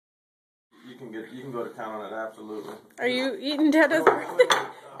You can go to town on it, absolutely. Are you eating Dada's birthday?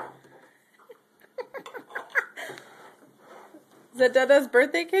 Is that Dada's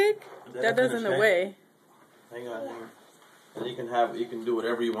birthday cake? Dada's in the way. Hang on. And you can do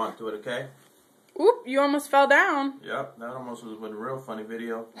whatever you want to it, okay? Oop, you almost fell down. Yep, that almost was a real funny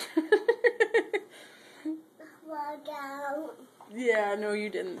video. Yeah, no you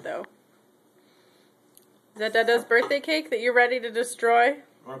didn't though. Is that Dada's birthday cake that you're ready to destroy?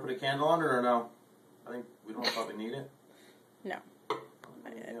 You want to put a candle on it or no? I think we don't probably need it. No.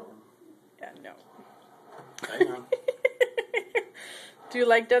 Yeah, no. Hang on. Do you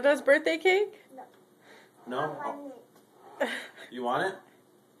like Dada's birthday cake? No? Oh. You want it?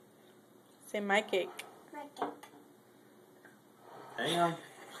 Say my cake. My cake. Hang on.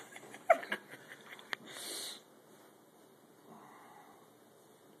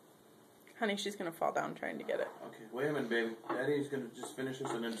 Honey, she's going to fall down trying to get it. Okay, wait a minute, baby. Daddy's going to just finish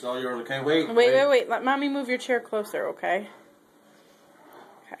this and then it's all yours, okay? Wait. Wait. Let Mommy move your chair closer, okay?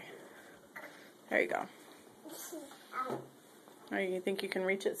 Okay. There you go. Oh, you think you can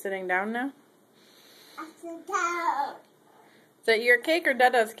reach it sitting down now? Is that your cake or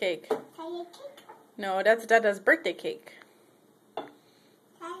Dada's cake? No, that's Dada's birthday cake.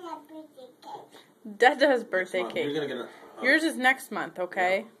 Dada's birthday cake. You're gonna get Yours is next month,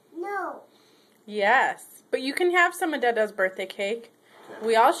 okay? No. Yes, but you can have some of Dada's birthday cake. Okay.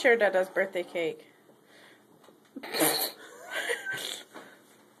 We all share Dada's birthday cake.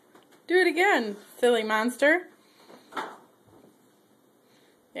 Do it again, silly monster.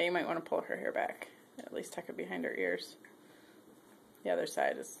 Yeah, you might want to pull her hair back. At least tuck it behind her ears. The other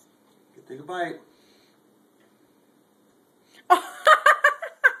side is... Take a bite.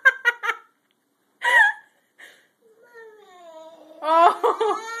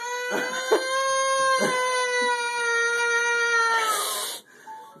 Oh!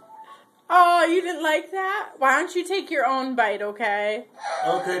 Oh, you didn't like that? Why don't you take your own bite, okay?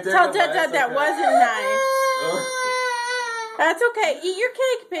 Okay, Tell Dad that wasn't nice. That's okay. Eat your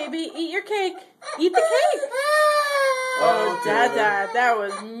cake, baby. Eat your cake. Eat the cake. Oh, okay. Dada, that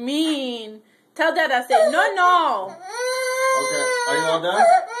was mean. Tell Dada, say no. Okay, are you all done?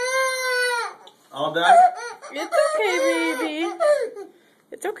 All done? It's okay, baby.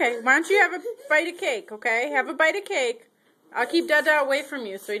 It's okay. Why don't you have a bite of cake, okay? Have a bite of cake. I'll keep Dada away from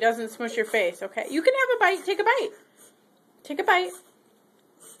you so he doesn't smush your face, okay? You can have a bite. Take a bite. Take a bite.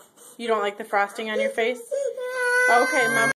 You don't like the frosting on your face? Okay, Mom.